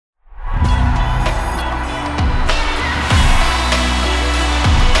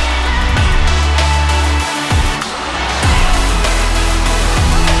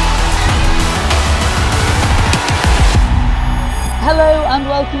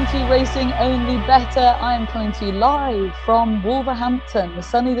welcome to Racing Only Better. I am coming to you live from Wolverhampton, the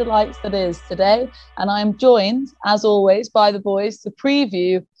sunny delights that is today. And I am joined, as always, by the boys to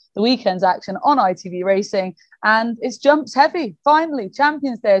preview the weekend's action on ITV Racing. And it's jumps heavy. Finally,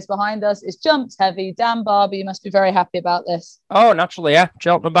 Champions Day is behind us. It's jumps heavy. Dan Barber, you must be very happy about this. Oh, naturally, yeah.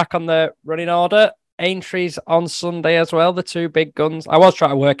 Cheltenham back on the running order. Aintries on Sunday as well, the two big guns. I was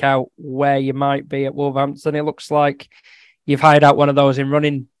trying to work out where you might be at Wolverhampton. It looks like you've hired out one of those in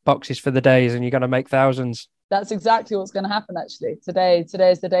running boxes for the days and you're going to make thousands. That's exactly what's going to happen, actually. Today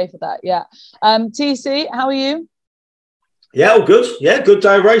is the day for that, yeah. TC, how are you? Yeah, all good. Yeah, good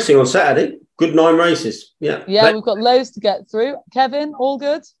day of racing on Saturday. Good 9 races. Yeah. Yeah, we've got loads to get through. Kevin, all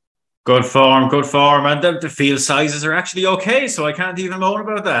good? Good form. And the field sizes are actually okay, so I can't even moan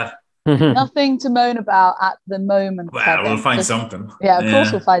about that. Nothing to moan about at the moment. Well, Kevin. we'll find something. Yeah, of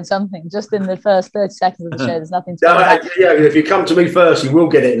course we'll find something. Just in the first 30 seconds of the show, there's nothing to moan about. Yeah, if you come to me first, you will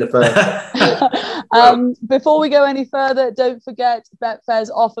get it in the first. Before we go any further, don't forget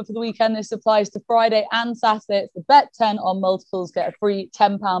Betfair's offer for the weekend. This applies to Friday and Saturday. It's the bet 10 on multiples. Get a free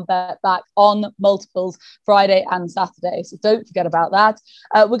 £10 bet back on multiples Friday and Saturday. So don't forget about that.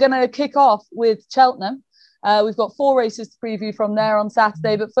 We're going to kick off with Cheltenham. We've got 4 races to preview from there on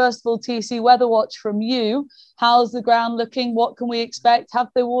Saturday. But first of all, TC, weather watch from you. How's the ground looking? What can we expect? Have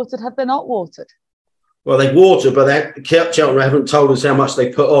they watered? Have they not watered? Well, they watered, but Cheltenham haven't told us how much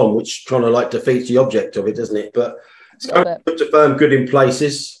they put on, which kind of like defeats the object of it, doesn't it? But it's going to to firm good in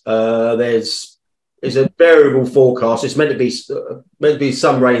places. There's a variable forecast. It's meant to be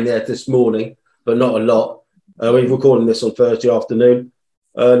some rain there this morning, but not a lot. We're recording this on Thursday afternoon.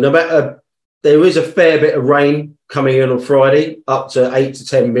 There is a fair bit of rain coming in on Friday, up to 8 to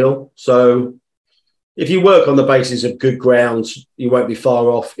 10 mil. So if you work on the basis of good ground, you won't be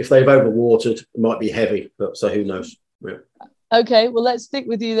far off. If they've overwatered, it might be heavy. So who knows? Yeah. Okay, well, let's stick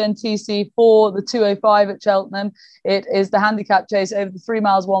with you then, TC, for the 205 at Cheltenham. It is the handicap chase over the 3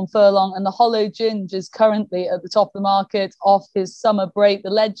 miles, 1 furlong, and the Hollow Ginge is currently at the top of the market off his summer break. The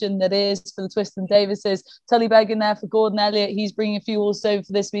legend that is for the Twiston Davises. Tully Begg in there for Gordon Elliott. He's bringing a few horses over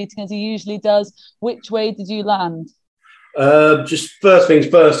for this meeting, as he usually does. Which way did you land? Just first things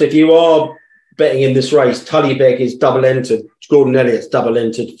first, if you are betting in this race, Tully Begg is double entered. Gordon Elliott's double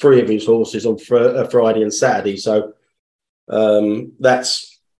entered 3 of his horses on Friday and Saturday. So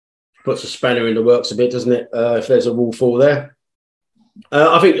that's puts a spanner in the works a bit, doesn't it? If there's a rule fall there.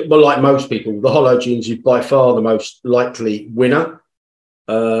 I think, well, like most people, the Hollow Ginge is by far the most likely winner.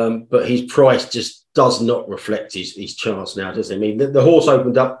 But his price just does not reflect his chance now, does it? I mean, the horse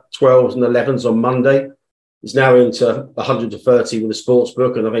opened up 12s and 11s on Monday. It's now into 130 with a sports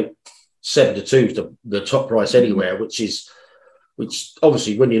book, and I think 7 to 2 is the top price anywhere, which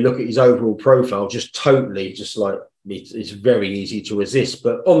obviously, when you look at his overall profile, it's very easy to resist.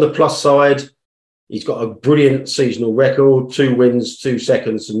 But on the plus side, he's got a brilliant seasonal record: 2 wins, 2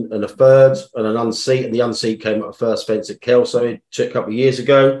 seconds, and a third, and an unseat. And the unseat came at a first fence at Kelso a couple of years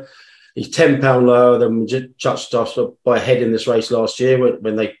ago. He's £10 lower than touched us by a head in this race last year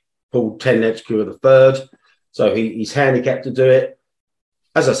when they pulled 10 lengths clear of the third. So he's handicapped to do it.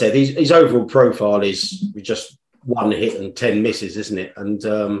 As I said, his overall profile is just 1 hit and 10 misses, isn't it? And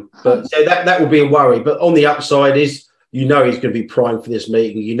but so that will be a worry. But on the upside is, he's going to be primed for this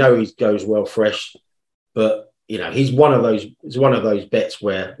meeting. He goes well fresh. But he's one of those bets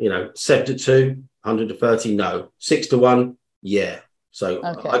where 7 to 2, 130, no, 6 to 1, yeah. So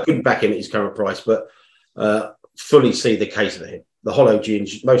okay. I couldn't back him at his current price, but fully see the case for him. The Hollow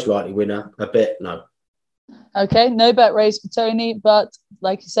Ginge, most likely winner. A bet, no. Okay, no bet race for Tony, but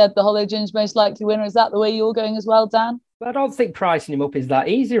like you said, the Hollow Ginge most likely winner. Is that the way you're going as well, Dan? I don't think pricing him up is that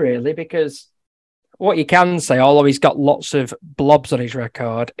easy, really, because what you can say, although he's got lots of blobs on his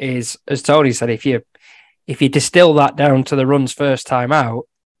record, is, as Tony said, if you distill that down to the run's first time out,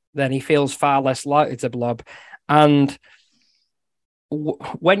 then he feels far less likely to blob. And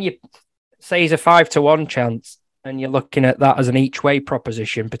when you say he's a 5 to 1 chance, and you're looking at that as an each way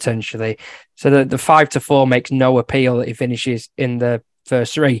proposition potentially, so the 5 to 4 makes no appeal that he finishes in the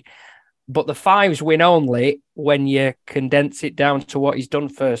first 3. But the 5s win only when you condense it down to what he's done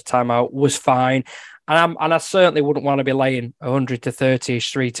first time out was fine. And I certainly wouldn't want to be laying 100 to 30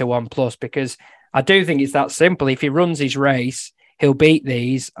 3 to 1 plus, because I do think it's that simple. If he runs his race, he'll beat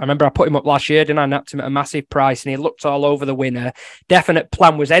these. I remember I put him up last year, didn't I? Napped him at a massive price, and he looked all over the winner. Definite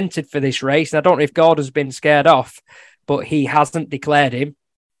plan was entered for this race, and I don't know if Gordon's been scared off, but he hasn't declared him.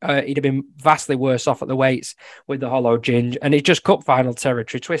 He'd have been vastly worse off at the weights with the Hollow Ginge, and it's just cup final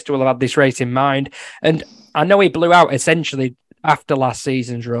territory. Twister will have had this race in mind, and I know he blew out essentially after last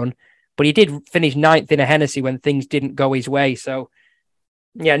season's run, but he did finish 9th in a Hennessy when things didn't go his way. So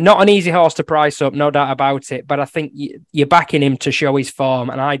Yeah, not an easy horse to price up, no doubt about it. But I think you're backing him to show his form,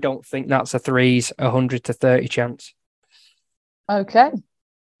 and I don't think that's a 100 to 30 chance. Okay.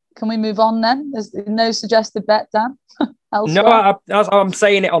 Can we move on then? There's no suggested bet, Dan? No, I'm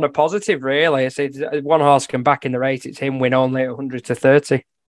saying it on a positive, really. I said one horse can back in the race. It's him win only 100 to 30.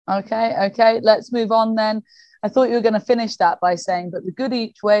 Okay. Let's move on then. I thought you were going to finish that by saying, but the good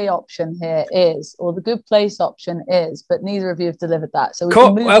each way option here is, or the good place option is, but neither of you have delivered that. So we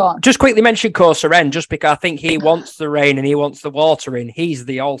can move on. Just quickly mention Corsair, just because I think he wants the rain and he wants the water in. He's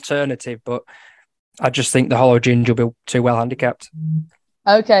the alternative, but I just think the Hollow Ginger will be too well handicapped.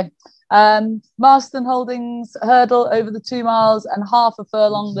 Okay. Marston Holdings hurdle over the 2 miles and half a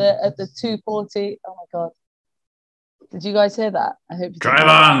furlong at the 240. Oh my God. Did you guys hear that? I hope you drive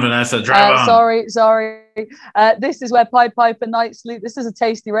on, Vanessa. Drive on. Sorry. This is where Pied Piper, Night Salute. This is a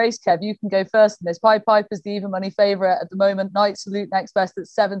tasty race, Kev. You can go first in this. Pied Piper's the even money favourite at the moment. Night Salute next best at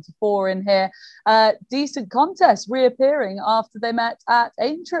 7-4 in here. Decent contest reappearing after they met at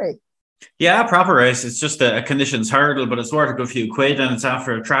Aintree. Yeah, proper race. It's just a conditions hurdle, but it's worth a good few quid, and it's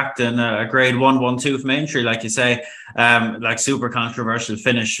after attracting a grade 1-1-2 from Aintree, like you say. Like super controversial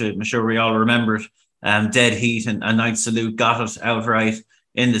finish. I'm sure we all remember it. Dead heat and Night Salute got it outright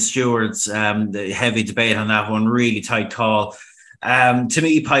in the stewards. The heavy debate on that one, really tight call. To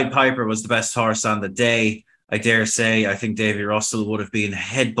me, Pied Piper was the best horse on the day. I dare say, I think Davy Russell would have been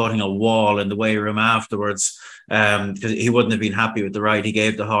headbutting a wall in the weigh room afterwards, because he wouldn't have been happy with the ride he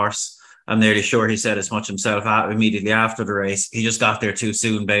gave the horse. I'm nearly sure he said as much himself immediately after the race. He just got there too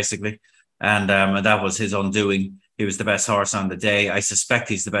soon, basically. And that was his undoing. He was the best horse on the day. I suspect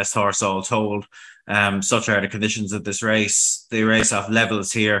he's the best horse all told. Such are the conditions of this race. They race off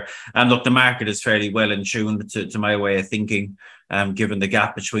levels here. And look, the market is fairly well in tune to my way of thinking, given the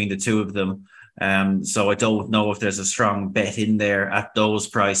gap between the two of them. So I don't know if there's a strong bet in there at those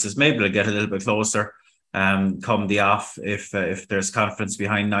prices. Maybe they'll get a little bit closer come the off if there's confidence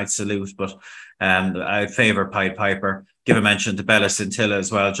behind Night Salute. But I'd favour Pied Piper. Give a mention to Bella Scintilla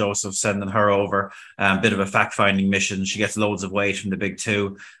as well. Joseph sending her over. Bit of a fact-finding mission. She gets loads of weight from the big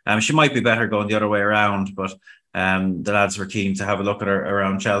two. She might be better going the other way around, but the lads were keen to have a look at her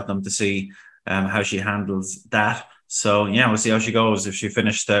around Cheltenham to see how she handles that. So, yeah, we'll see how she goes. If she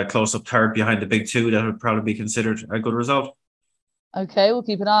finished close up third behind the big two, that would probably be considered a good result. Okay, we'll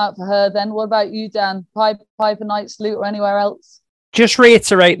keep an eye out for her then. What about you, Dan? Piper, Night Salute, or anywhere else? Just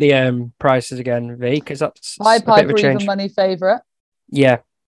reiterate the prices again, V, because that's Pied Piper even money favourite. Yeah.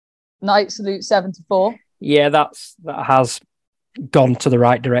 Night Salute 7-4. Yeah, that has gone to the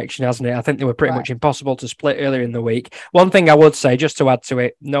right direction, hasn't it? I think they were pretty much impossible to split earlier in the week. One thing I would say, just to add to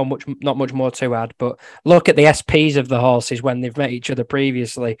it, not much more to add, but look at the SPs of the horses when they've met each other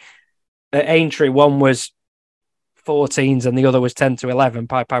previously. At Aintree, one was 14s and the other was 10-11.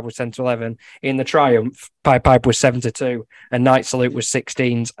 Pied Piper was 10-11. In the Triumph, Pied Piper was 7-2 and Night Salute was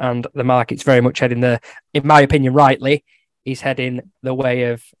 16s, and the market's very much heading there, in my opinion, rightly. He's heading the way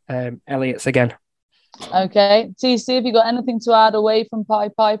of Elliott's again. Okay. TC, have you got anything to add away from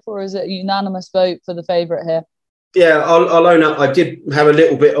Pied Piper, or is it a unanimous vote for the favourite here? Yeah, I'll own up. I did have a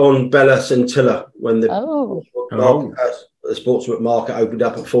little bit on Bella Scintilla when the sportsbook market opened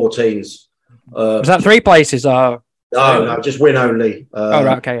up at 14s. Was that 3 places? Or... No, just win only.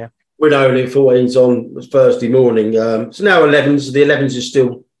 Right, okay, yeah. Win only, 14s on Thursday morning. So now 11s. The 11s is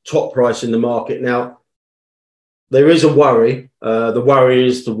still top price in the market. Now, there is a worry. The worry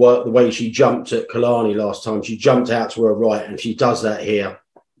is the way she jumped at Killarney last time. She jumped out to her right, and if she does that here,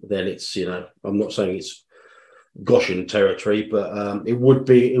 then it's, I'm not saying it's Goshen territory, but it would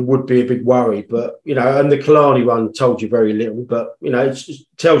be a big worry. But, and the Killarney one told you very little, but, it just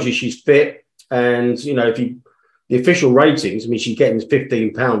tells you she's fit. And, the official ratings, she's getting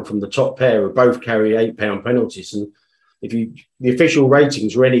 £15 from the top pair, who both carry £8 penalties. And if the official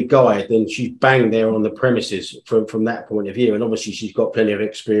ratings are any guide, then she's bang there on the premises from that point of view. And obviously she's got plenty of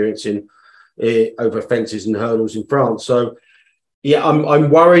experience in over fences and hurdles in France. So yeah, I'm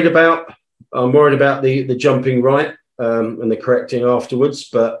worried about the jumping right and the correcting afterwards.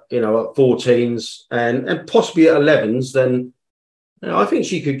 But at 14s and possibly at 11s, then I think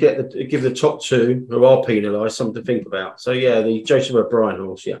she could give the top two who are penalised something to think about. So yeah, the Joseph O'Brien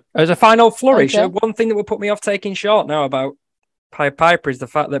horse, yeah. As a final flourish, one thing that will put me off taking short now about Pied Piper is the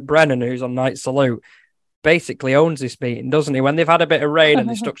fact that Brennan, who's on Night Salute, basically owns this meeting, doesn't he? When they've had a bit of rain and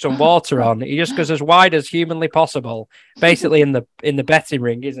they stuck some water on, he just goes as wide as humanly possible, basically in the betting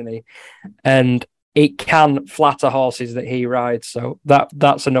ring, isn't he? And it can flatter horses that he rides, so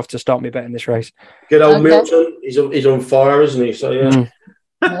that's enough to stop me betting this race. Good old Milton, he's on fire, isn't he? So yeah,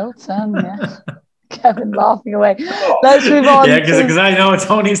 Milton, yeah. Kevin laughing away. Let's move on. Yeah, because I know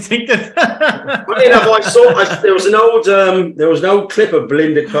Tony's thinking. Funny enough, there was an old clip of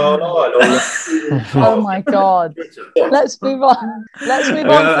Belinda Carlisle on Oh my God. Let's move on. Let's move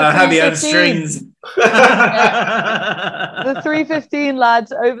on to heavy on 3:15. strings. The 3:15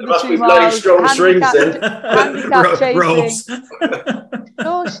 lads over There the must 2 be bloody miles. strong strings then. Handicap Ropes. chasing.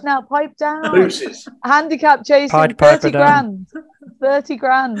 Gosh, now pipe down. Lucy's. Handicap chasing, Pied 30 Piper down. grand. 30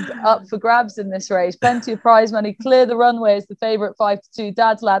 grand up for grabs in this race. Plenty of prize money. Clear the Runway is the favourite 5-2.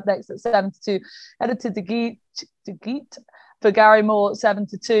 Dad's Lad next at 7-2. Headed to Degeet for Gary Moore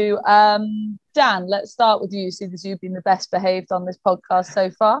 7-2. Dan, let's start with you, seeing as you've been the best behaved on this podcast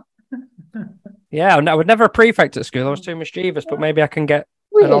so far. Yeah, I was never a prefect at school. I was too mischievous, but maybe I can get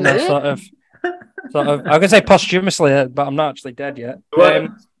an honour sort of. I'm going to say posthumously, but I'm not actually dead yet.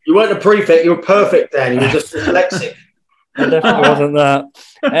 You weren't a prefect, you were perfect then. You were just dyslexic. I definitely wasn't that.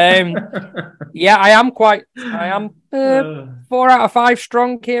 Yeah, I am 4 out of 5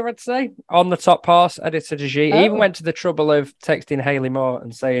 strong here, I'd say, on the top horse, Editor de G. He even went to the trouble of texting Hayley Moore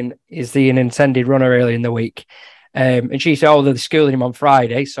and saying, is he an intended runner early in the week? And she said, oh, they're schooling him on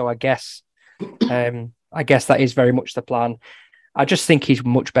Friday, so I guess that is very much the plan. I just think he's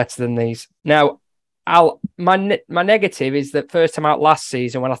much better than these. Now, my negative is that first time out last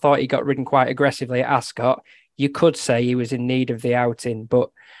season, when I thought he got ridden quite aggressively at Ascot, you could say he was in need of the outing, but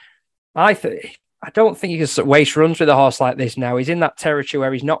I don't think you can waste runs with a horse like this now. He's in that territory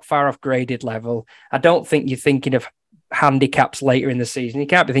where he's not far off graded level. I don't think you're thinking of handicaps later in the season. You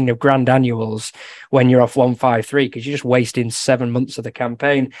can't be thinking of grand annuals when you're off 153 because you're just wasting 7 months of the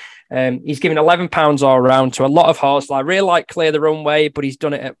campaign. He's given £11 all round to a lot of horses. I really like Clear the Runway, but he's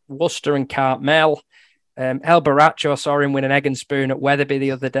done it at Worcester and Cartmel. El Baracho, I saw him win an egg and spoon at Weatherby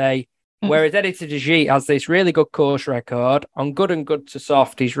the other day. Whereas Editor de G has this really good course record. On Good and Good to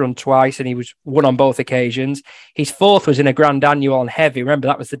Soft, he's run twice and he was won on both occasions. His fourth was in a grand annual on heavy. Remember,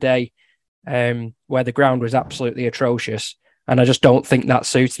 that was the day where the ground was absolutely atrocious. And I just don't think that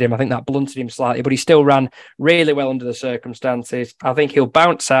suited him. I think that blunted him slightly, but he still ran really well under the circumstances. I think he'll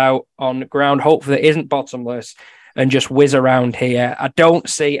bounce out on ground, hopefully it isn't bottomless, and just whiz around here. I don't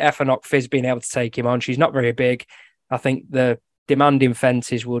see Effenock Fizz being able to take him on. She's not very big. I think the demanding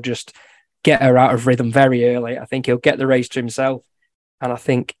fences will just get her out of rhythm very early. I think he'll get the race to himself, and I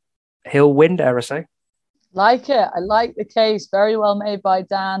think he'll win, dare I say. Like it. I like the case. Very well made by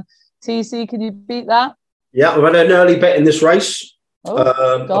Dan. TC, can you beat that? Yeah, I've had an early bet in this race.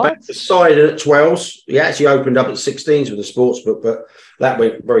 I bet the side at 12s. He actually opened up at 16s with the sportsbook, but that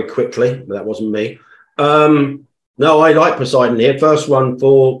went very quickly. That wasn't me. No, I like Poseidon here. First one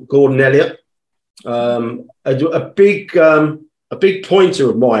for Gordon Elliott. A big pointer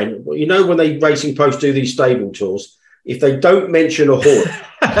of mine. You know, when they Racing Post do these stable tours, if they don't mention a horse,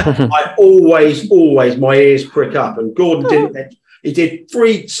 I always my ears prick up. And Gordon didn't. He did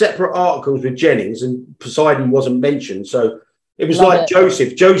 3 separate articles with Jennings, and Poseidon wasn't mentioned. So it was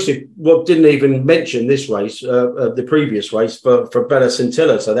Joseph. Joseph didn't even mention this race, the previous race for Bella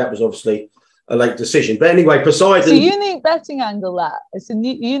Scintilla. So that was obviously a late decision. But anyway, Poseidon. It's a unique betting angle, that. It's a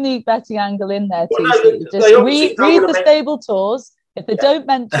unique betting angle in there, too. Well, no, just read the stable tours. If they don't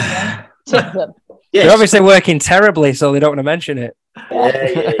mention them, tip them. Yes. They're obviously working terribly, so they don't want to mention it.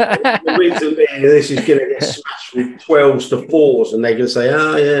 Yeah. The reason being this is going to get smashed with 12s to 4s, and they're going to say,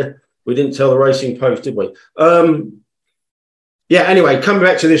 "Oh, yeah, we didn't tell the Racing Post, did we?" Anyway, coming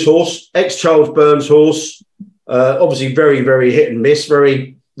back to this horse, ex-Charles Burns horse, obviously very, very hit and miss,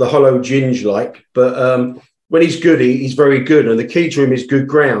 very the Hollow Ginge-like, but when he's good, he's very good, and the key to him is good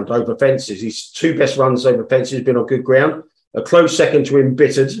ground over fences. His 2 best runs over fences have been on good ground. A close second to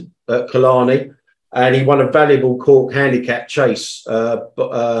Embittered at Killarney, and he won a valuable Cork handicap chase of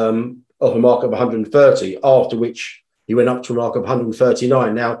a mark of 130, after which he went up to a mark of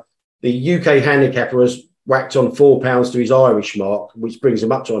 139. Now, the UK handicapper has whacked on £4 to his Irish mark, which brings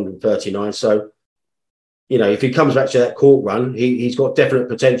him up to 139. So, you know, if he comes back to that Cork run, he's got definite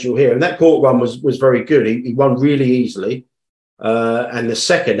potential here. And that Cork run was very good. He won really easily. And the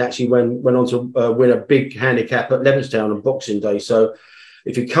second actually went on to win a big handicap at Leopardstown on Boxing Day. So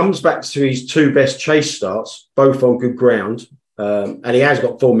if he comes back to his 2 best chase starts, both on good ground, and he has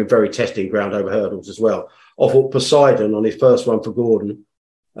got form in very testing ground over hurdles as well. I thought Poseidon on his first one for Gordon,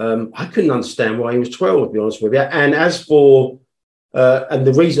 I couldn't understand why he was 12, to be honest with you. And as for and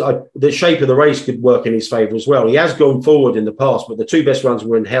the reason the shape of the race could work in his favour as well. He has gone forward in the past, but the 2 best runs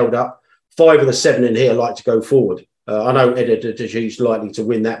were held up. 5 of the 7 in here like to go forward. I know Editor de G's likely to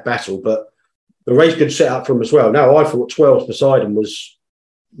win that battle, but the race could set up for him as well. No, I thought 12 Poseidon was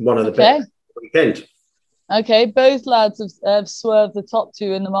one of the best weekend. Okay, both lads have swerved the top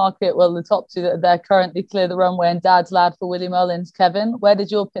two in the market. Well, the top two that are there currently clear the runway, and Dad's lad for Willie Mullins. Kevin, where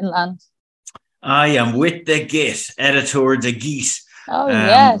did your pin land? I am with the git, Editor de Geese. Oh,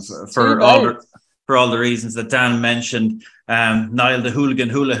 yes. For all the reasons that Dan mentioned. Niall the Hooligan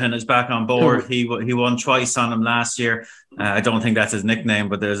Houlihan is back on board. He won twice on him last year. I don't think that's his nickname,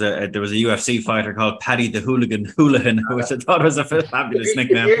 but there was a UFC fighter called Paddy the Hooligan Houlihan, which I thought was a fabulous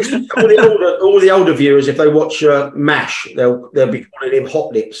nickname. all the older viewers, if they watch MASH, they'll be calling him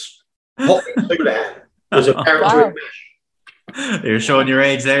Hot Lips. Hot Lips Houlihan was a character in MASH. You're showing your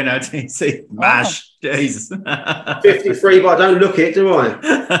age there now, TC. MASH, Jesus. 53, but I don't look it, do I?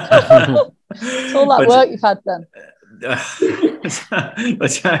 It's all that work you've had then.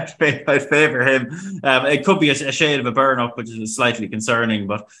 But I'd favour him. It could be a shade of a burn-up, which is slightly concerning,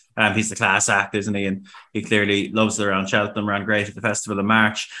 but he's the class act, isn't he? And he clearly loves it around Cheltenham, ran great at the Festival of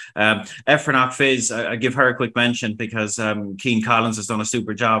March. Efranock Fizz, I give her a quick mention because Keane Collins has done a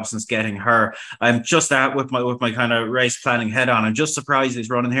super job since getting her. I'm just out with my kind of race planning head on. I'm just surprised he's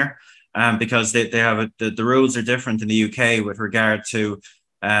running here because they have the rules are different in the UK with regard to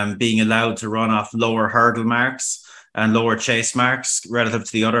being allowed to run off lower hurdle marks and lower chase marks relative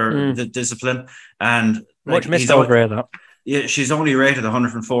to the other discipline. And much missed over here, that. Yeah, she's only rated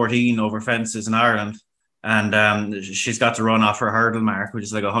 114 over fences in Ireland, and she's got to run off her hurdle mark, which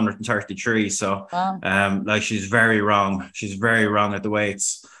is like 133. So, wow. Like she's very wrong. She's very wrong at the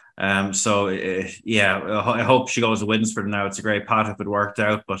weights. I hope she goes and wins for them now. It's a great pot if it worked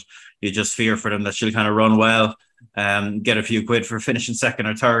out, but you just fear for them that she'll kind of run well, get a few quid for finishing second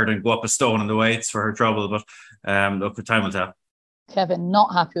or third and go up a stone in the weights for her trouble. But look, the time will tell. Kevin,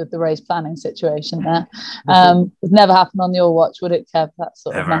 not happy with the race planning situation there. Would never happen on your watch, would it, Kev? That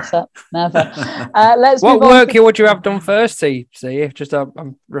sort of mess up. Never. What work would you have done first, see? Just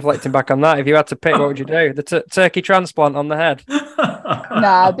I'm reflecting back on that. If you had to pick, what would you do? The turkey transplant on the head?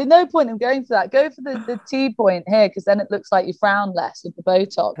 Nah, there'd be no point in going for that. Go for the T point here, because then it looks like you frown less with the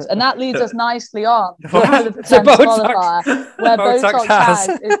Botox. And that leads us nicely on to the potential qualifier, where Botox has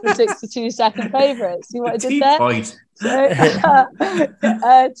is the 62-second favourite. See what I did there? Point. So,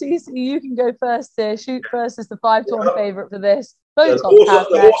 TC, you can go first here. Shoot first is the 5-to-1 favourite for this. The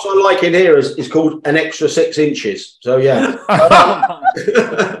horse I like in here is called An Extra 6 Inches. So, yeah.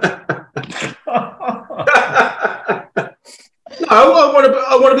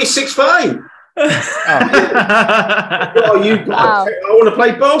 I want to be 6'8". I want to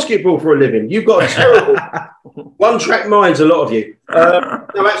play basketball for a living. You've got a terrible one-track minds, a lot of you.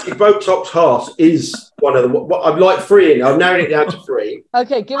 No, actually, Botox Haas is one of them. I'd like 3 in. I've narrowed it down to 3.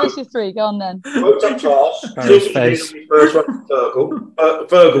 Okay, give us your 3. Go on then. Botox Haas. First run for Fergal.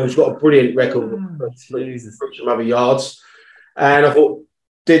 Fergal's got a brilliant record for some other yards. And I thought,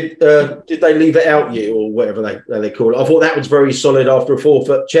 did they leave it out you or whatever they call it? I thought that was very solid after a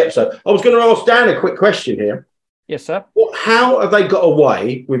 4-foot chip. So I was going to ask Dan a quick question here. Yes, sir. How have they got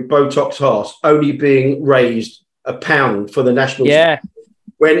away with Botox Haas only being raised £1 for the national team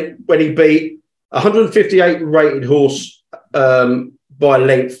when he beat 158 rated horse by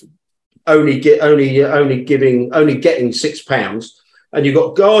length, only getting £6, and you've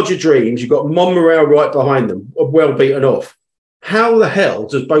got Guard Your Dreams, you've got Monmorale right behind them, well beaten off. How the hell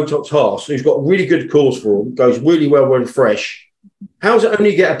does Botox Haas, who's got really good cause for him, goes really well when fresh, how does it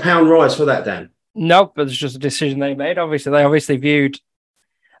only get £1 rise for that, Dan? No, but it's just a decision they made.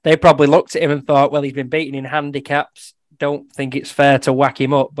 They probably looked at him and thought, well, he's been beaten in handicaps. Don't think it's fair to whack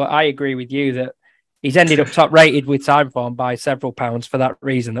him up. But I agree with you that he's ended up top rated with time form by several pounds for that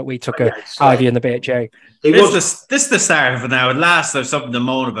reason that we took a high view in the BHA. This is the start of it now. At last, there's something to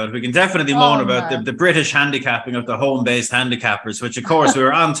moan about. We can definitely moan about the British handicapping of the home-based handicappers, which, of course, we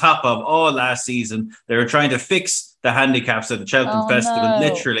were on top of all last season. They were trying to fix the handicaps at the Cheltenham Festival,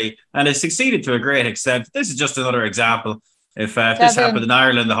 literally, and it succeeded to a great extent. This is just another example. If this happened in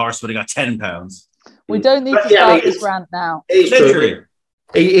Ireland, the horse would have got £10. We don't need to start this rant now. Literally.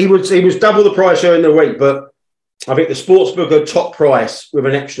 He was double the price during the week, but I think the sportsbook are top price with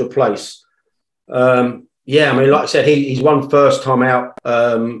an extra place. Like I said, he's won first time out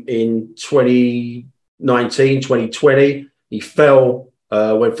in 2019, 2020. He fell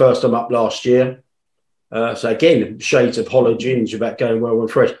when first time up last year. So again, shades of Hollow Ginge about going well when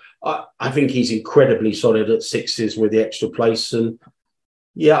fresh. I think he's incredibly solid at 6s with the extra place, and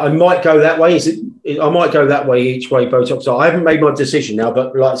I might go that way. I might go that way each way. Botox. I haven't made my decision now,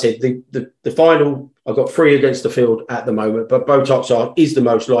 but like I said, the final, I've got 3 against the field at the moment. But Botox is the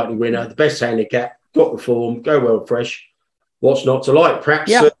most likely winner, the best handicap, got the form, go well fresh. What's not to like?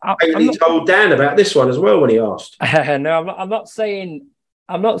 Perhaps he told Dan about this one as well when he asked. No, I'm not saying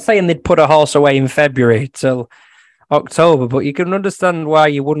I'm not saying they'd put a horse away in February till October, but you can understand why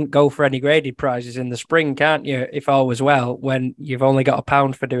you wouldn't go for any graded prizes in the spring, can't you? If all was well, when you've only got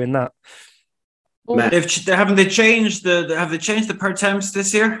 £1 for doing that. Have they changed the per temps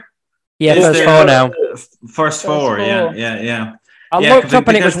this year? Yeah, first four now. First four, yeah. I looked up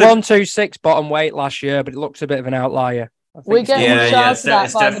and it was 126 bottom weight last year, but it looks a bit of an outlier. We're getting shouted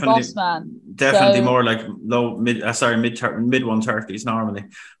at by the boss man. Definitely more like mid 130s normally.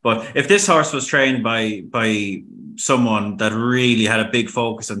 But if this horse was trained by someone that really had a big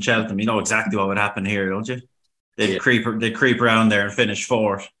focus on Cheltenham, you know exactly what would happen here, don't you? They'd creep around there and finish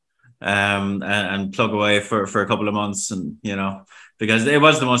fourth, and plug away for a couple of months, and because it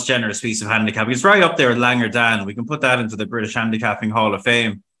was the most generous piece of handicapping. It's right up there with Langer Dan. We can put that into the British Handicapping Hall of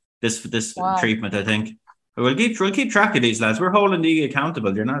Fame. This treatment, I think. We'll keep track of these lads. We're holding you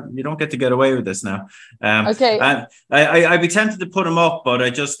accountable. You don't get to get away with this now. Okay. I'd be tempted to put him up, but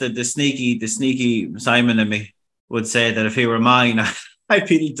I just the sneaky Simon in me would say that if he were mine, I'd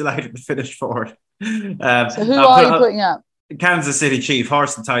be delighted to finish fourth. So who are you putting up? Kansas City Chief.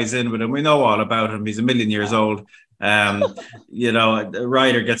 Horse ties in with him. We know all about him. He's a million years old. The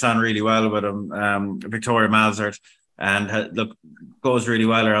rider gets on really well with him. Victoria Malzert, and goes really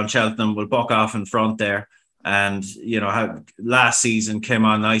well around Cheltenham. Will buck off in front there. And last season came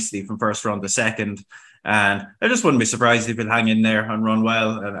on nicely from first run to second, and I just wouldn't be surprised if he'd hang in there and run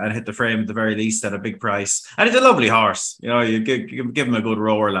well and hit the frame at the very least at a big price. And he's a lovely horse. You give him a good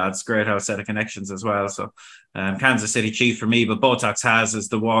rower, lads. Great house set of connections as well. So Kansas City Chief for me, but Botox Has is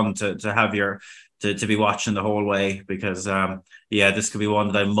the one to have to be watching the whole way, because this could be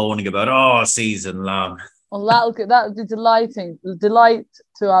one that I'm moaning about all season long. Well, that'll be delighting. The delight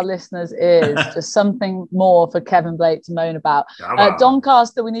to our listeners is just something more for Kevin Blake to moan about.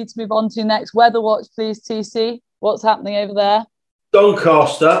 Doncaster, we need to move on to next. Weather watch, please, TC. What's happening over there?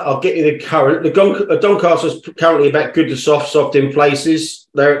 Doncaster, I'll get you the current. Doncaster's currently about good to soft in places.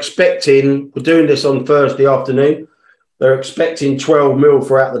 They're expecting, we're doing this on Thursday afternoon, they're expecting 12 mil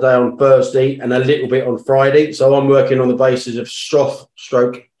throughout the day on Thursday and a little bit on Friday. So I'm working on the basis of soft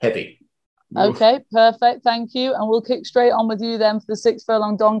 / heavy. Okay, perfect. Thank you. And we'll kick straight on with you then for the 6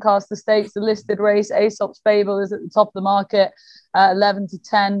 furlong Doncaster Stakes, the listed race. Aesop's Fable is at the top of the market, 11 to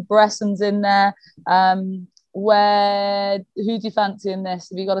 10. Bresson's in there. Who do you fancy in this?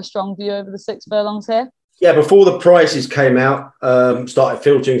 Have you got a strong view over the 6 furlongs here? Yeah, before the prices came out, started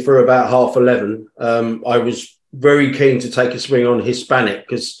filtering through about 11:30. I was very keen to take a swing on Hispanic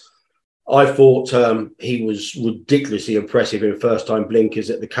because I thought he was ridiculously impressive in first-time blinkers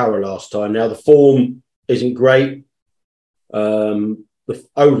at the Curragh last time. Now, the form isn't great. The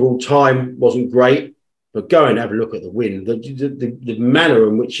overall time wasn't great. But go and have a look at the win. The manner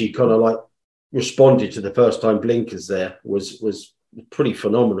in which he kind of responded to the first-time blinkers there was pretty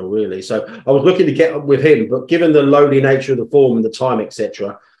phenomenal, really. So I was looking to get up with him, but given the lowly nature of the form and the time,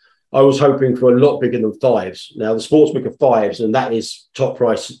 etc., I was hoping for a lot bigger than 5s. Now, the sportsbook are 5s, and that is top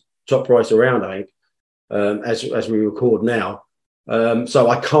price around, I think, as we record now. So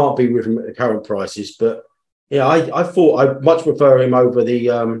I can't be with him at the current prices, but yeah, I thought I'd much prefer him over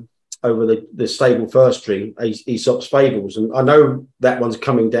the stable first string, Aesop's Fables, and I know that one's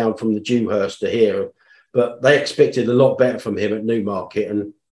coming down from the Dewhurst to here, but they expected a lot better from him at Newmarket,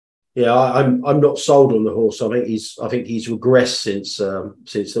 and yeah, I'm not sold on the horse. I think he's regressed since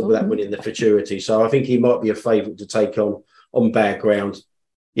that win in the Futurity, so I think he might be a favourite to take on bad ground.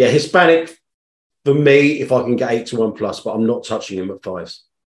 Yeah, Hispanic for me, if I can get 8 to 1+, but I'm not touching him at 5s.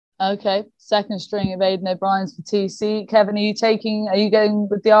 Okay, second string of Aidan O'Brien's for TC. Kevin, are you going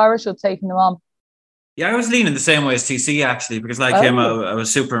with the Irish or taking them on? Yeah, I was leaning the same way as TC actually, because him, I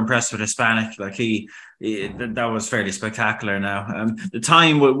was super impressed with Hispanic. That was fairly spectacular. Now, the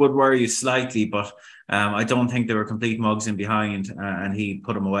time would worry you slightly, but I don't think there were complete mugs in behind, and he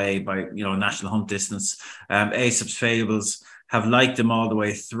put him away by national hunt distance. Aesop's Fables have liked him all the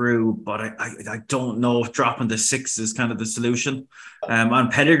way through, but I don't know if dropping the 6 is kind of the solution. On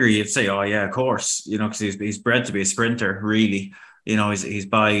pedigree, you'd say, oh yeah, of course, because he's bred to be a sprinter, really. He's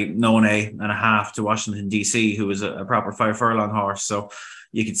by None and a half to Washington, DC, who is a proper 5 furlong horse. So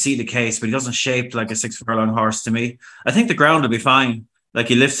you could see the case, but he doesn't shape like a 6 furlong horse to me. I think the ground will be fine.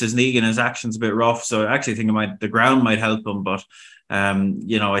 He lifts his knee and his action's a bit rough. So I actually think the ground might help him. But,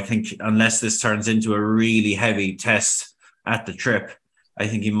 I think unless this turns into a really heavy test at the trip, I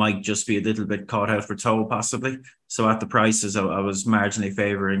think he might just be a little bit caught out for toe, possibly. So at the prices, I was marginally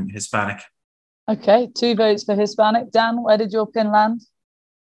favouring Hispanic. Okay, 2 votes for Hispanic. Dan, where did your pin land?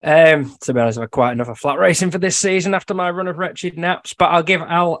 To be honest, I've had quite enough of flat racing for this season after my run of wretched naps, but I'll give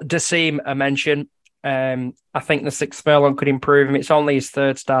Al Dasim a mention. I think the 6th furlong could improve him. It's only his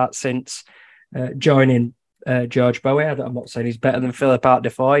 3rd start since joining George Bowie. I'm not saying he's better than Philip Art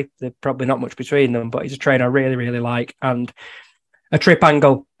Defoy. There's probably not much between them, but he's a trainer I really, really like. And a trip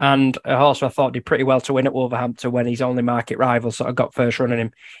angle and a horse I thought did pretty well to win at Wolverhampton when his only market rival sort of got first run on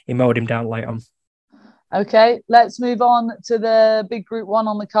him. He mowed him down late on. Okay, let's move on to the big Group 1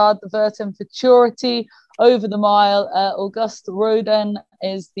 on the card, the Vertem Futurity over the mile. Auguste Rodin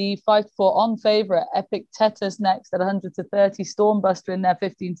is the 5-4 on favourite. Epic Tetus next at 100-30. Stormbuster in there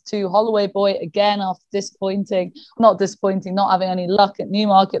 15-2. Holloway Boy again after not having any luck at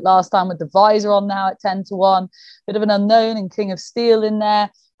Newmarket last time with the visor on now at 10-1. Bit of an unknown, and King of Steel in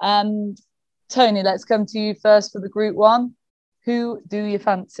there. Tony, let's come to you first for the Group 1. Who do you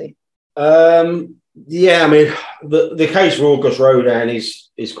fancy? Yeah, I mean, the case for Auguste Rodin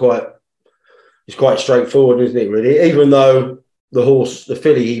is quite straightforward, isn't it, really? Even though the horse, the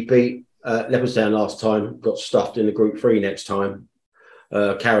filly he beat Leopardstown last time, got stuffed in the Group 3 next time,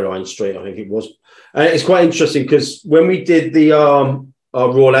 Caroline Street, I think it was. And it's quite interesting because when we did the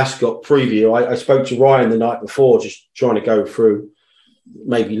our Royal Ascot preview, I spoke to Ryan the night before, just trying to go through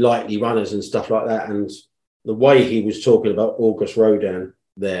maybe likely runners and stuff like that. And the way he was talking about Auguste Rodin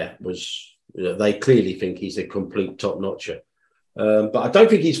there was, they clearly think he's a complete top-notcher. But I don't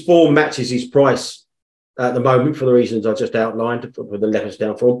think his form matches his price at the moment for the reasons I just outlined for the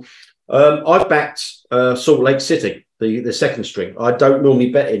Leopardstown form. I've backed Salt Lake City, the second string. I don't normally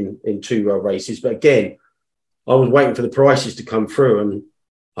bet in two-row races, but again, I was waiting for the prices to come through and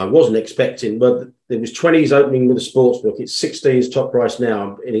I wasn't expecting, but there was 20s opening with the sportsbook. It's 16's top price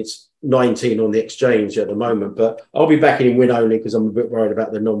now and it's 19 on the exchange at the moment, but I'll be backing in win only because I'm a bit worried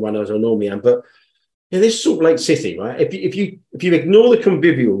about the non-runners I normally am. But yeah, this Salt Lake City, right? If you ignore the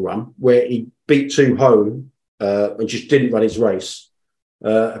Convivial run where he beat 2 home and just didn't run his race,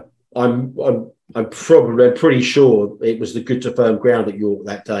 I'm pretty sure it was the good to firm ground at York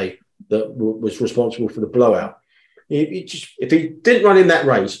that day that was responsible for the blowout. If he didn't run in that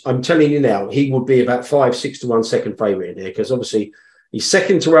race, I'm telling you now, he would be about 5-6 to 1 second favourite in here because obviously he's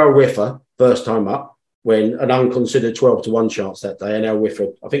second to Al Riffa first time up when an unconsidered 12 to 1 chance that day. And Al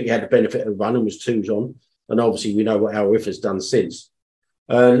Riffa, I think he had the benefit of the run and was 2s on. And obviously we know what Al Riffa's done since.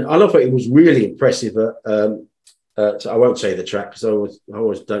 And I love it. It was really impressive at I won't say the track because I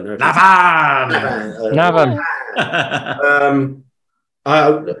always don't know. Navan.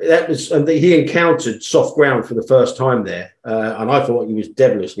 He encountered soft ground for the first time there, and I thought he was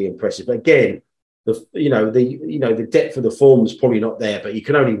devilishly impressive. But again, the depth of the form is probably not there, but you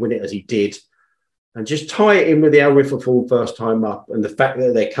can only win it as he did, and just tie it in with the Al Riffa form first time up, and the fact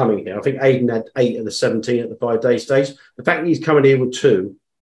that they're coming here. I think Aidan had 8 of the 17 at the 5-day stage. The fact that he's coming here with 2,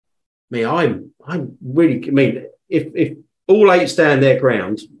 I'm really. I mean, if all 8 stand their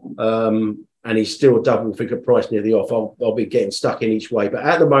ground. And he's still a double figure price near the off, I'll be getting stuck in each way. But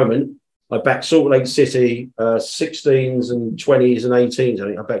at the moment, I backed Salt Lake City 16s and 20s and 18s. I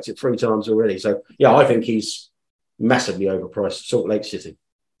think I backed it 3 times already. So, yeah, I think he's massively overpriced, Salt Lake City.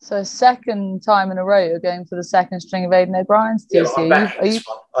 So second time in a row, you're going for the second string of Aidan O'Brien's TC. Yeah,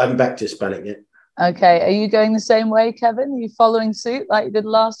 I haven't backed Hispanic yet. Okay. Are you going the same way, Kevin? Are you following suit like you did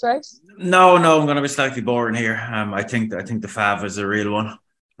last race? No, I'm going to be slightly boring here. I think the Fav is a real one.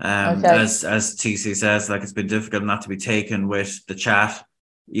 Okay. As TC says, like it's been difficult not to be taken with the chat,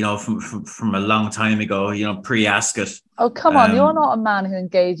 from a long time ago, pre-Ascot. Oh, come on. You're not a man who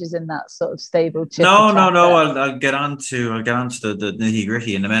engages in that sort of stable chit. No. I'll get on to the nitty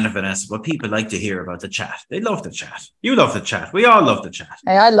gritty in a minute, Vanessa, but people like to hear about the chat. They love the chat. You love the chat. We all love the chat.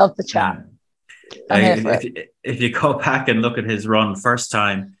 Hey, I love the chat. If you go back and look at his run first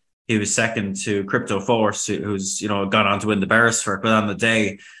time, he was second to Crypto Force, who's gone on to win the Beresford. But on the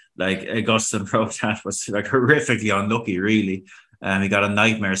day, like Augustin Rodin was like horrifically unlucky, really. He got a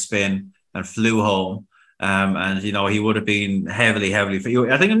nightmare spin and flew home. And he would have been heavily.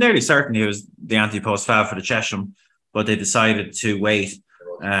 I think I'm nearly certain he was the anti-post Fav for the Chesham, but they decided to wait.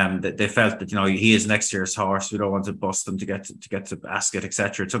 They felt that he is next year's horse. We don't want to bust them to get to Ascot,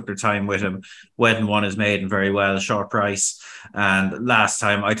 etc. Took their time with him. Went and won his maiden very well, short price. And last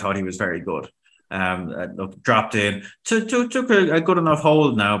time I thought he was very good. Dropped in, took a good enough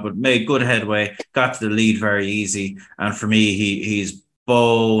hold now, but made good headway. Got to the lead very easy. And for me, he's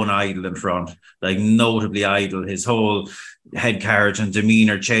bone idle in front, like notably idle. His whole head carriage and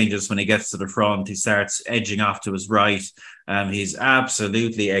demeanor changes when he gets to the front. He starts edging off to his right. He's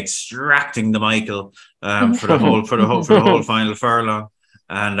absolutely extracting the Michael for the whole final furlong.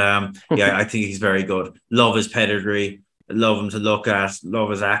 And I think he's very good. Love his pedigree. Love him to look at.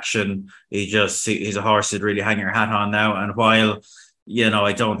 Love his action. He's a horse that really hang your hat on now. And while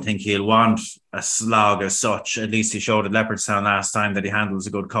I don't think he'll want a slog as such. At least he showed at Leopardstown last time that he handles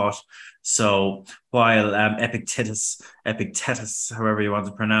a good cut. So while Epictetus, however you want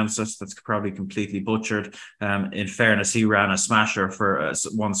to pronounce it, that's probably completely butchered. In fairness, he ran a smasher for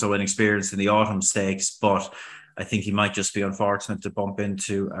one so inexperienced in the autumn stakes, but I think he might just be unfortunate to bump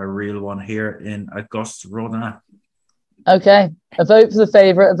into a real one here in Auguste Rodin. Okay, a vote for the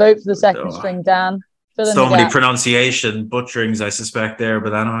favourite, a vote for the second string, Dan. So many pronunciation butcherings, I suspect, there,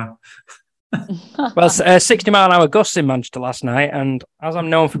 but anyway. Well, 60 mile an hour gusts in Manchester last night, and as I'm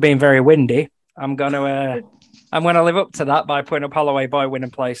known for being very windy, I'm gonna live up to that by putting up Holloway Boy winning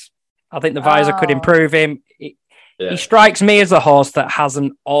place. I think the visor could improve him. He strikes me as a horse that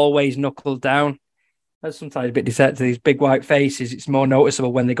hasn't always knuckled down. That's sometimes a bit deceptive. These big white faces, it's more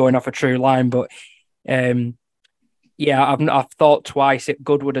noticeable when they're going off a true line. But I've thought twice at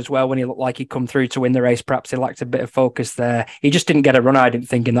Goodwood as well when he looked like he'd come through to win the race. Perhaps he lacked a bit of focus there. He just didn't get a run, I didn't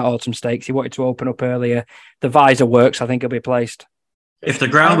think, in that autumn stakes. He wanted to open up earlier. The visor works. I think he'll be placed. If the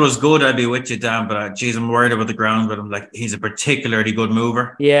ground was good, I'd be with you, Dan. But I'm worried about the ground. But I'm like, he's a particularly good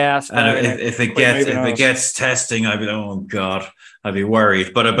mover. Yeah, and if it gets testing, I'd be like, oh God, I'd be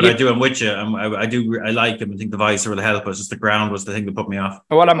worried. But I'm with you. I like him. I think the visor will help us. Just the ground was the thing that put me off.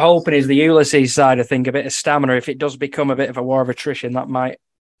 What I'm hoping is the Ulysses side. I think a bit of stamina. If it does become a bit of a war of attrition, that might.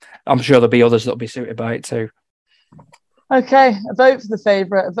 I'm sure there'll be others that'll be suited by it too. Okay, a vote for the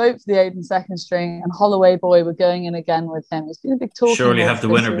favourite, a vote for the 8 and second string, and Holloway Boy, we're going in again with him. It's been a big talk. Surely have the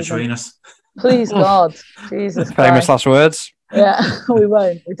winner between us. Please, God. Jesus Famous last words. Yeah, we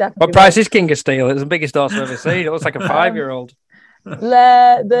won't. We definitely What price is King of Steel? It's the biggest horse I've ever seen. It looks like a 5-year-old.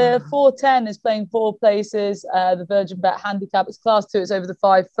 The 410 is playing 4 places. The Virgin Bet handicap is class 2. It's over the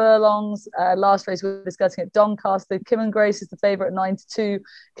 5 furlongs. Last race we were discussing at Doncaster. Kim and Grace is the favourite at 9-2.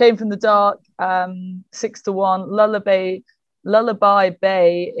 Came from the Dark 6-1. Lullaby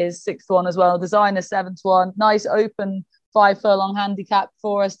Bay is 6-1 as well. Designer 7-1. Nice open 5 furlong handicap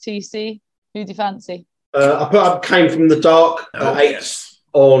for us. TC, who do you fancy? I put up Came from the Dark 8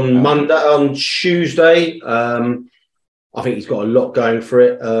 on Tuesday. I think he's got a lot going for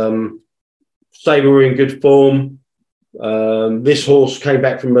it. Stable were in good form. This horse came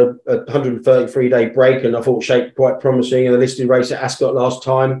back from a 133-day break, and I thought shaped quite promising in the listed race at Ascot last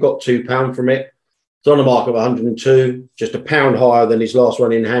time. Got £2 from it. It's on the market of 102, just £1 higher than his last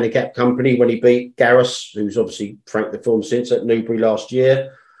run in handicap company when he beat Garrus, who's obviously franked the form since at Newbury last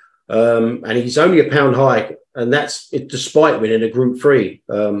year. And he's only £1 high, and that's it despite winning a Group 3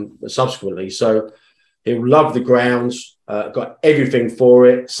 subsequently. So he'll love the grounds. Got everything for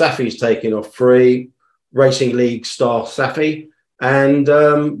it. Safi's taking off free. Racing League star Safi. And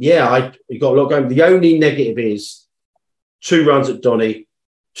he got a lot going. The only negative is 2 runs at Donny,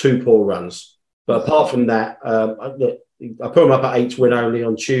 2 poor runs. But apart from that, I put him up at 8 to win only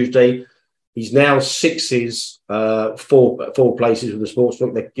on Tuesday. He's now 6s, 4 places with the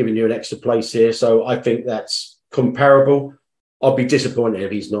sportsbook. They're giving you an extra place here. So I think that's comparable. I'll be disappointed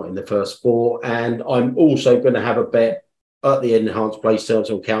if he's not in the first 4. And I'm also going to have a bet at the enhanced place terms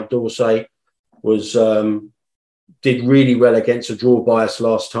on Count D'Orsay. Did really well against a draw bias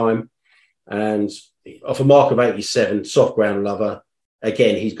last time. And off a mark of 87, soft ground lover.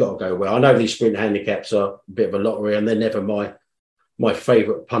 Again, he's got to go well. I know these sprint handicaps are a bit of a lottery and they're never my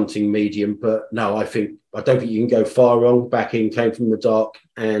favourite punting medium. But no, I don't think you can go far wrong. Backing Came from the Dark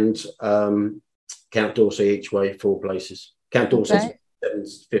and Count D'Orsay each way, 4 places. Count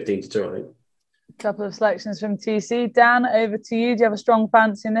D'Orsay's 15 to 2, I think. Couple of selections from TC. Dan, over to you. Do you have a strong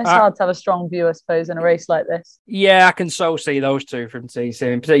fancy in this? Hard to have a strong view, I suppose, in a race like this. Yeah, I can so see those 2 from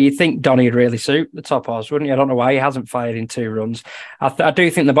TC. So you think Donny would really suit the top horse, wouldn't you? I don't know why he hasn't fired in 2 runs. I do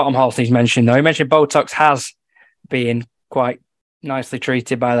think the bottom horse he's mentioned, though. He mentioned Botox has been quite nicely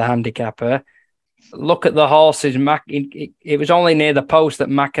treated by the handicapper. Look at the horses. It was only near the post that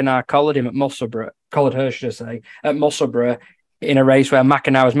Mackinac collared him at Musselburgh. Collared her, should I say, at Musselburgh, in a race where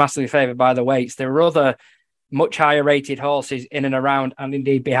Mackinac was massively favoured by the weights. There were other much higher rated horses in and around and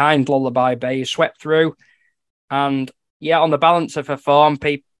indeed behind Lullaby Bay who swept through. And on the balance of her form,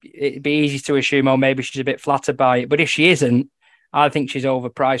 it'd be easy to assume, maybe she's a bit flattered by it. But if she isn't, I think she's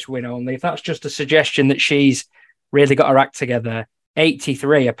overpriced win only. If that's just a suggestion that she's really got her act together,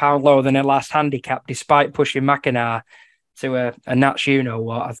 83, £1 lower than her last handicap, despite pushing Mackinac to a Nats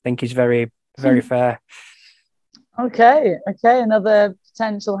you-know-what, I think is very, very fair. Okay. Another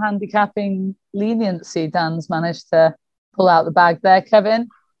potential handicapping leniency Dan's managed to pull out the bag there. Kevin,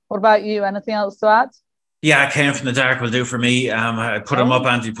 what about you? Anything else to add? Yeah, Came from the Dark will do for me. I put him up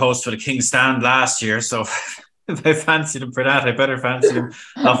anti-post for the King's Stand last year, so if I fancied him for that, I better fancy him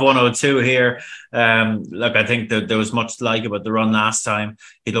off 102 here. Look, I think that there was much to like about the run last time.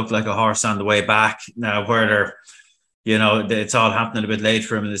 He looked like a horse on the way back. Now, whether it's all happening a bit late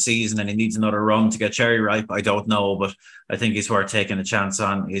for him in the season and he needs another run to get cherry ripe, I don't know, but I think he's worth taking a chance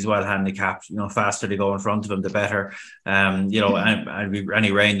on. He's well handicapped. Faster to go in front of him, the better. And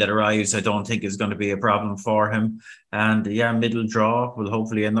any rain that arrives, I don't think is going to be a problem for him. And middle draw will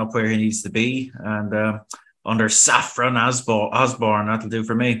hopefully end up where he needs to be. And under Saffron Osborne, that'll do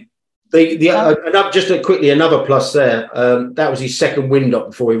for me. Another plus there. That was his second wind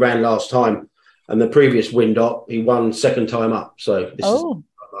up before he ran last time. And the previous wind up, he won second time up. So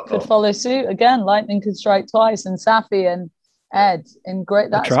could follow suit again. Lightning could strike twice, and Safi and Ed in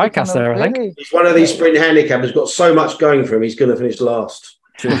great. That's Tricast there, I think. He's one of these sprint handicappers. Got so much going for him. He's going to finish last.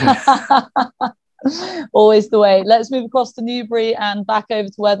 Always the way. Let's move across to Newbury and back over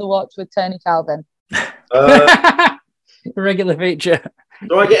to Weather Watch with Tony Calvin. Regular feature.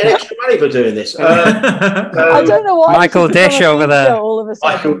 Do I get an extra money for doing this? I don't know why. Michael Dish over there. All of a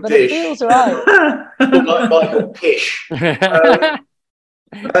sudden, Michael but Dish. It feels right. Look like Michael Kish.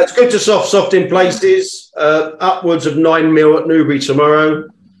 It's good to soft in places. Upwards of 9 mil at Newbury tomorrow.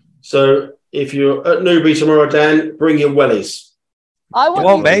 So if you're at Newbury tomorrow, Dan, bring your wellies. I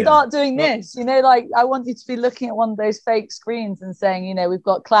want you to start doing this. I want you to be looking at one of those fake screens and saying, we've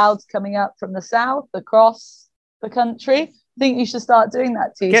got clouds coming up from the south across the country. I think you should start doing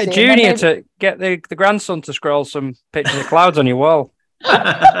that, TC. Get Junior to get the grandson to scroll some pictures of clouds on your wall. Do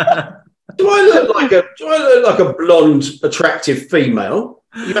I look like a blonde, attractive female?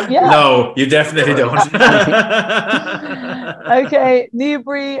 Yeah. No, you definitely don't. Okay,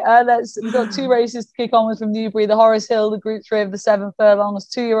 Newbury. We've got 2 races to kick on with from Newbury. The Horace Hill, the Group 3 of the 7 furlongs.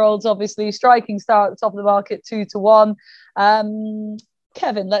 2-year-olds, obviously. Striking start at the top of the market, 2-1.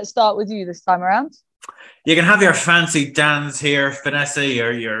 Kevin, let's start with you this time around. You can have your fancy Dans here, Vanessa,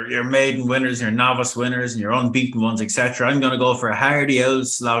 your maiden winners, your novice winners, and your unbeaten ones, etc. I'm going to go for a hardy old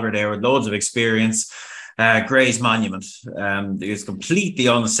slogger there with loads of experience. Gray's Monument is completely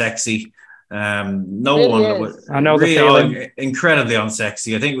unsexy. I know the feeling. Incredibly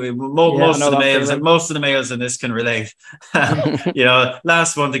unsexy. I think most of the males in this can relate.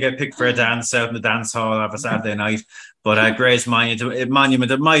 Last one to get picked for a dance out in the dance hall of a Saturday night. But Gray's Monument,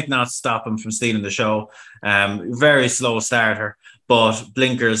 it might not stop him from stealing the show. Very slow starter, but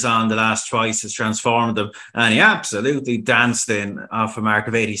blinkers on the last twice has transformed him, and he absolutely danced in off a mark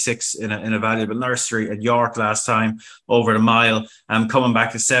of 86 in a valuable nursery at York last time over the mile. I'm coming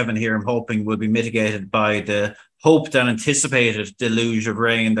back to 7 here. I'm hoping will be mitigated by the hoped and anticipated deluge of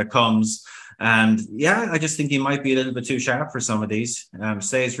rain that comes. And I just think he might be a little bit too sharp for some of these.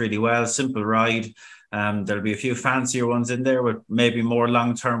 Stays really well, simple ride. There'll be a few fancier ones in there with maybe more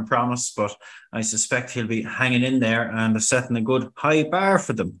long-term promise, but I suspect he'll be hanging in there and setting a good high bar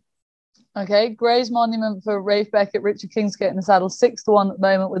for them. Okay, Gray's Monument for Rafe Beckett, Richard Kingsgate in the saddle, 6-1 at the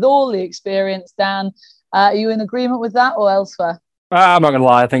moment with all the experience. Dan, are you in agreement with that or elsewhere? I'm not going to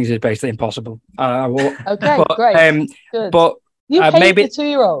lie, I think it's basically impossible. Okay, great. Good. But you hate the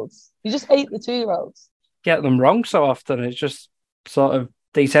 2-year-olds. You just hate the 2-year-olds. Get them wrong so often. It's just sort of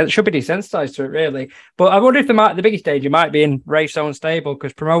should be desensitized to it, really. But I wonder if the biggest danger might be in Rafe's own stable,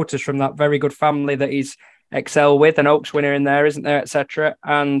 because promoters from that very good family that he's excel with, an Oaks winner in there, isn't there, etc.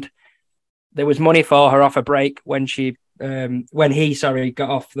 And there was money for her off a break when he got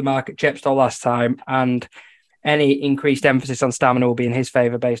off the mark at Chepstow last time, and any increased emphasis on stamina will be in his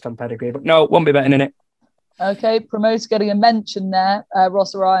favour based on pedigree. But no, won't be betting in it. Okay, promoter getting a mention there.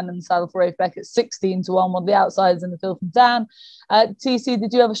 Ross Orion and the saddle for Rafe Beckett, 16-1, one of the outsiders in the field from Dan. TC,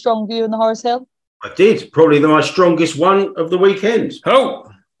 did you have a strong view in the Horace Hill? I did. Probably my strongest one of the weekend.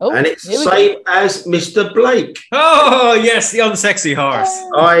 Oh, and it's the same as Mr. Blake. Oh, yes, the unsexy horse.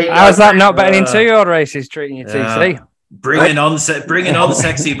 How's that not betting in 2-year-old races treating you, TC? Bringing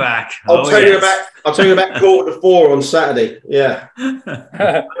unsexy back. I'll tell you about 3:45 on Saturday. Yeah.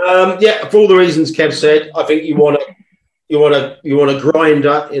 For all the reasons Kev said, I think you want to grind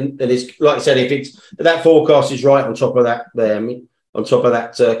up and it's like I said, if that forecast is right on top of that on top of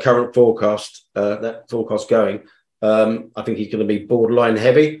that current forecast, that forecast going, I think he's going to be borderline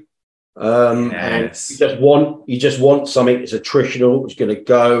heavy. And you just want something that's attritional, it's going to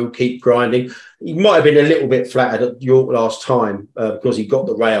go, keep grinding. He might have been a little bit flattered at York last time because he got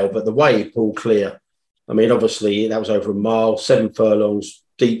the rail, but the way he pulled clear, I mean, obviously that was over a mile, 7 furlongs,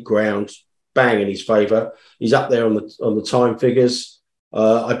 deep ground, bang in his favour. He's up there on the time figures.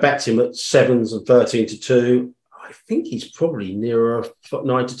 I backed him at 7s and 13-2. I think he's probably nearer a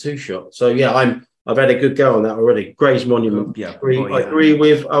 9-2 shot. So yeah, I've had a good go on that already. Gray's Monument. Yeah, I agree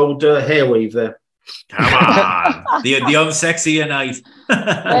with old Hairweave there. Come on. The unsexy unite.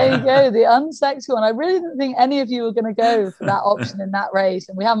 There you go, the unsexy one. I really didn't think any of you were going to go for that option in that race.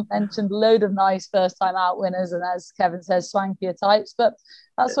 And we haven't mentioned a load of nice first-time out winners and, as Kevin says, swankier types. But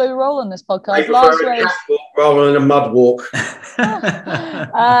that's the way we roll on this podcast. Last race, rather than a mud walk.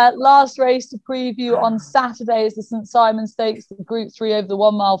 Last race to preview on Saturday is the St. Simon Stakes, the Group 3 over the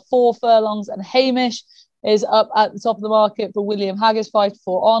 1 mile, 4 furlongs. And Hamish is up at the top of the market for William Haggis, 5-4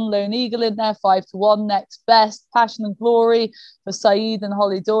 on. Lone Eagle in there, 5-1. Next Best, Passion and Glory for Saeed and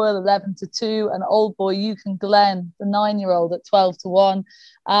Holly Doyle, 11-2. And Old Boy Yukon Glen, the 9-year-old, at 12-1.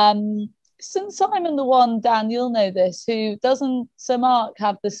 St. Simon, the one, Dan, you'll know this, who doesn't Sir Mark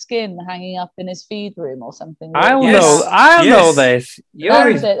have the skin hanging up in his feed room or something? I'll know this.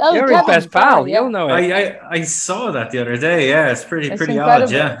 You're his best pal. Yeah. You'll know it. I saw that the other day. Yeah, it's pretty incredible.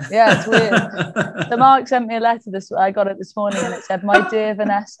 odd. Yeah, it's weird. So Mark sent me a letter. I got it this morning, and it said, "My dear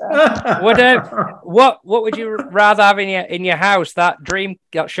Vanessa." What would you rather have in your house? That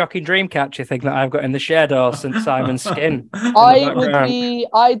shocking dream catcher thing that I've got in the shed, or St. Simon's skin?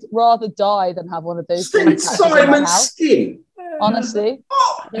 I'd rather die than have one of those dream catchers in my house. Skin. Honestly,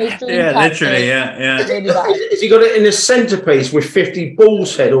 literally, yeah. Really bad. Has he got it in a centerpiece with 50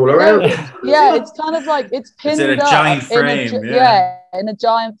 balls head all around it? Yeah, it's kind of like it's pinned in a up giant frame. In a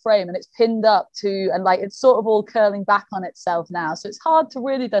giant frame, and it's pinned up and like it's sort of all curling back on itself now. So it's hard to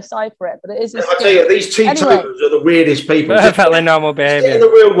really decipher it, but it is. I tell you, these teetotalers are the weirdest people. Perfectly normal behaviour. In the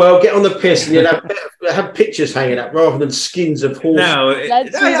real world, get on the piss and you'd have pictures hanging up rather than skins of horses. No,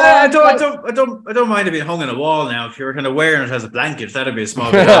 I don't mind it being hung on a wall now. If you're kind of wearing it as a blanket, that'd be a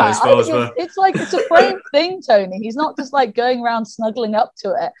small bit, I suppose. It's like it's a frame thing, Tony. He's not just like going around snuggling up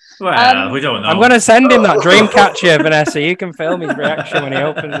to it. Well, we don't know. I'm going to send him that dream catcher, Vanessa. You can film his reaction when he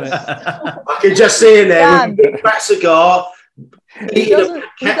opens it. I can just see him there with a big fat cigar. He doesn't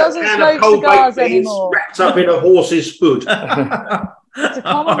smoke cigars anymore. Wrapped up in a horse's hood. It's a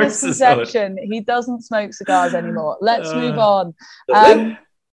common misconception. He doesn't smoke cigars anymore. Let's move on.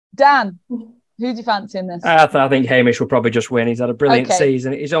 Dan, who do you fancy in this? I think Hamish will probably just win. He's had a brilliant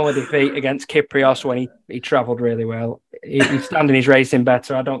season. His only defeat against Kyprios when he travelled really well. He's standing his racing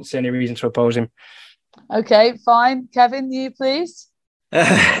better. I don't see any reason to oppose him. Okay, fine. Kevin, you please.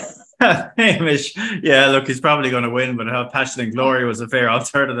 Hamish, look, he's probably going to win, but Passion and Glory was a fair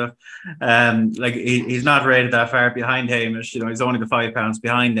alternative. He's not rated that far behind Hamish. He's only the £5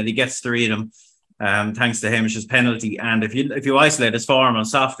 behind, and he gets 3 of them, thanks to Hamish's penalty. And if you isolate his form on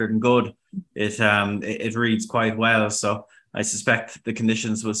Softer Than Good, it reads quite well. So I suspect the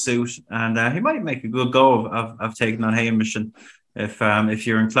conditions will suit, and he might make a good go of taking on Hamish. And if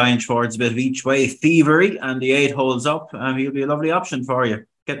you're inclined towards a bit of each way thievery and the 8 holds up, he'll be a lovely option for you.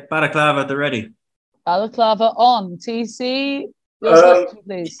 Get Balaclava at the ready. Balaclava on. TC, your selection,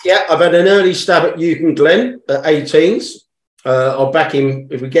 please. Yeah, I've had an early stab at Yukon Glen at 18s. I'll back him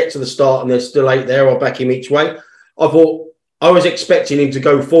if we get to the start and there's still 8 there. I'll back him each way. I was expecting him to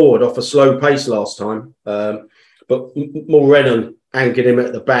go forward off a slow pace last time, but Mulrennan anchored him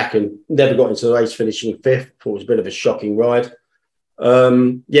at the back and never got into the race, finishing 5th. Thought it was a bit of a shocking ride.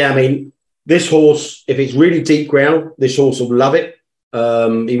 This horse, if it's really deep ground, this horse will love it.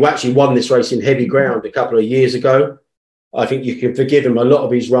 He actually won this race in heavy ground a couple of years ago. I think you can forgive him a lot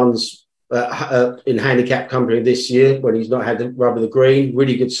of his runs in handicap company this year when he's not had the rub of the green.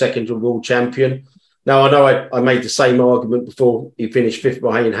 Really good second to world champion. Now, I know I made the same argument before he finished 5th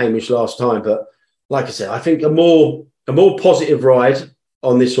behind Hamish last time, but like I said, I think a more positive ride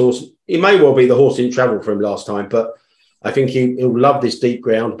on this horse. It may well be the horse didn't travel for him last time, but I think he'll love this deep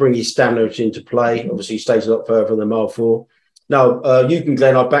ground, bring his stamina into play. Obviously, he stays a lot further than mile 4. Now, Yukon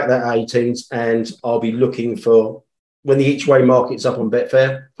Glen, I'll back that at 18s, and I'll be looking for, when the each way market's up on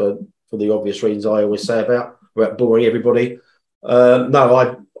Betfair, for the obvious reasons I always say about boring everybody.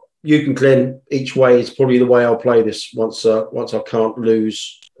 Yukon Glen each way is probably the way I'll play this once I can't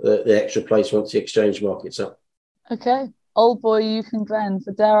lose the extra place once the exchange market's up. Okay. Old Boy Yukon Glen,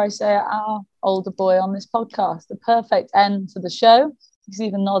 for dare I say it, our older boy on this podcast. The perfect end to the show. He's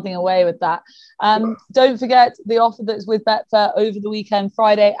even nodding away with that. Don't forget the offer that's with Betfair over the weekend,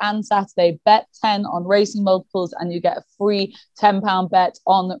 Friday and Saturday. Bet 10 on racing multiples and you get a free £10 bet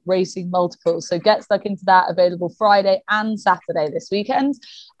on racing multiples. So get stuck into that. Available Friday and Saturday this weekend.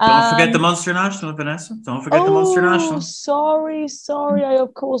 Don't forget the Munster National, Vanessa. Don't forget the Munster National. Sorry. I,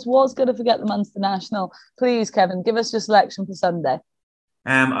 of course, was going to forget the Munster National. Please, Kevin, give us your selection for Sunday.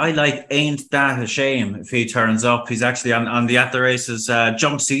 I like Ain't That a Shame if he turns up. He's actually on the At the Races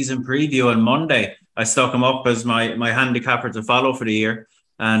jump season preview on Monday. I stuck him up as my handicapper to follow for the year.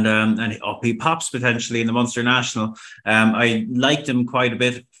 And up he pops potentially in the Munster National. I liked him quite a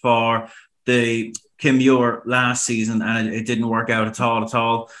bit for the Kim Muir last season, and it didn't work out at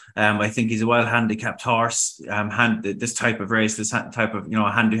all. I think he's a well-handicapped horse. This type of race, this type of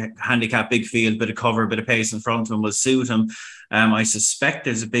handicap, big field, bit of cover, bit of pace in front of him will suit him. I suspect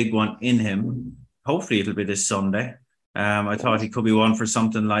there's a big one in him. Hopefully, it'll be this Sunday. I thought he could be one for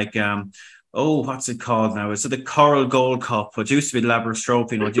something like. What's it called now? Is it the Coral Gold Cup? What used to be the Labrador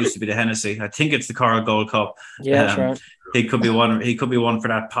Trophy and what used to be the Hennessy? I think it's the Coral Gold Cup. Yeah, that's right. He could be one for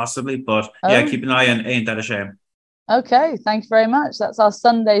that possibly, but yeah, keep an eye on Ain't That a Shame. Okay, thank you very much. That's our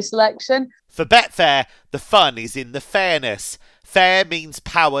Sunday selection. For Betfair, the fun is in the fairness. Fair means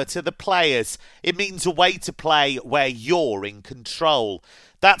power to the players. It means a way to play where you're in control.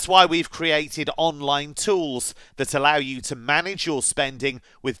 That's why we've created online tools that allow you to manage your spending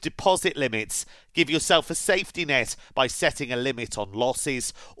with deposit limits, give yourself a safety net by setting a limit on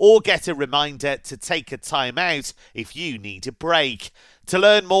losses, or get a reminder to take a time out if you need a break. To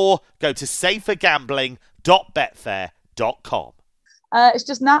learn more, go to safergambling.betfair.com. It's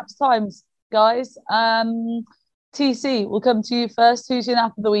just nap times, guys. TC, we'll come to you first. Who's your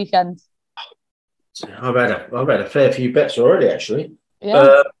nap of the weekend? I've had a fair few bets already, actually.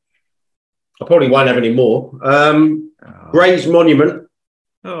 Yeah. I probably won't have any more. Gray's Monument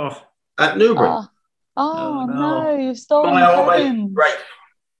at Newbury. No, you've stolen him.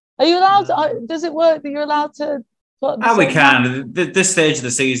 Are you allowed to, does it work that you're allowed to put we can. At this stage of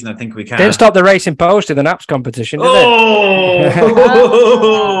the season, I think we can. Didn't stop the Racing Post in the Naps competition, did naughty.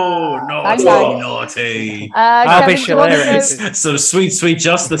 I'll be sure. So sweet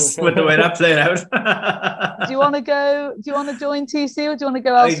justice with the way that played out. Do you want to join TC or do you want to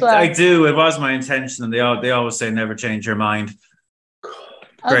go elsewhere? I do. It was my intention, and they always say never change your mind.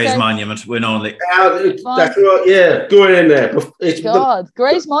 Gray's Monument, win only. That's right, yeah. Going in there.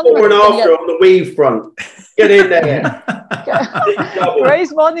 Gray's Monument. On the weave front. Get in there.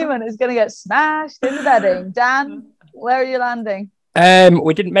 Gray's Monument is going to get smashed in the bedding. Dan, where are you landing?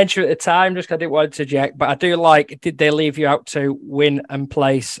 We didn't mention it at the time just because I didn't want to interject, but I do like, did they leave you out to win and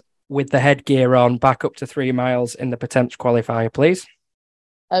place with the headgear on back up to 3 miles in the potential qualifier, please?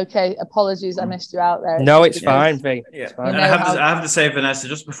 Okay, apologies, I missed you out there. No, it's fine, V. Yeah. It's fine. I have to say, Vanessa,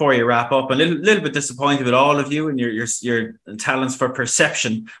 just before you wrap up, a little bit disappointed with all of you and your talents for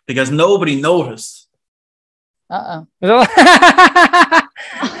perception because nobody noticed. It's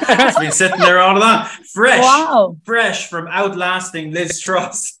been sitting there all along. Fresh from outlasting Liz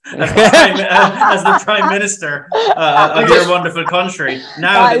Truss as the Prime Minister of your wonderful country.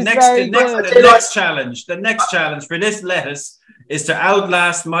 Now the next challenge for this lettuce is to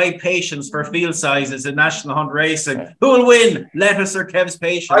outlast my patience for field sizes in National Hunt racing. Who will win, lettuce or Kev's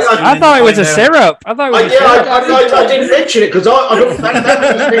patience? I thought it was a syrup. I didn't mention it because I don't think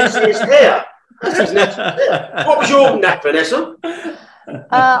that was his hair. That's his next hair. What was your nap, Vanessa?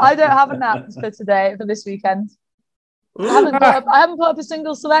 I don't have a nap for this weekend. I haven't put up a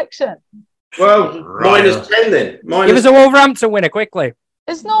single selection. Well, -10 then. Give us a Wolverhampton winner quickly.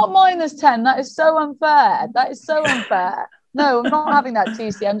 It's not -10. That is so unfair. No, I'm not having that,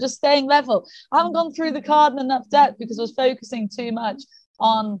 TC. I'm just staying level. I haven't gone through the card in enough depth because I was focusing too much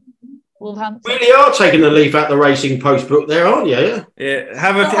on Wolverhampton. Really are taking the leaf out the Racing Post book there, aren't you? Yeah.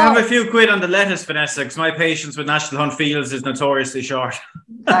 Have a few quid on the lettuce, Vanessa, because my patience with National Hunt Fields is notoriously short.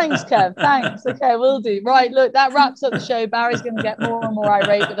 Thanks, Kev. Thanks. Okay, will do. Right, look, that wraps up the show. Barry's going to get more and more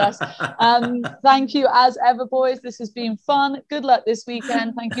irate with us. Thank you as ever, boys. This has been fun. Good luck this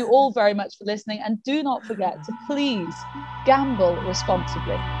weekend. Thank you all very much for listening. And do not forget to please gamble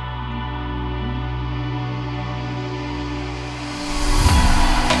responsibly.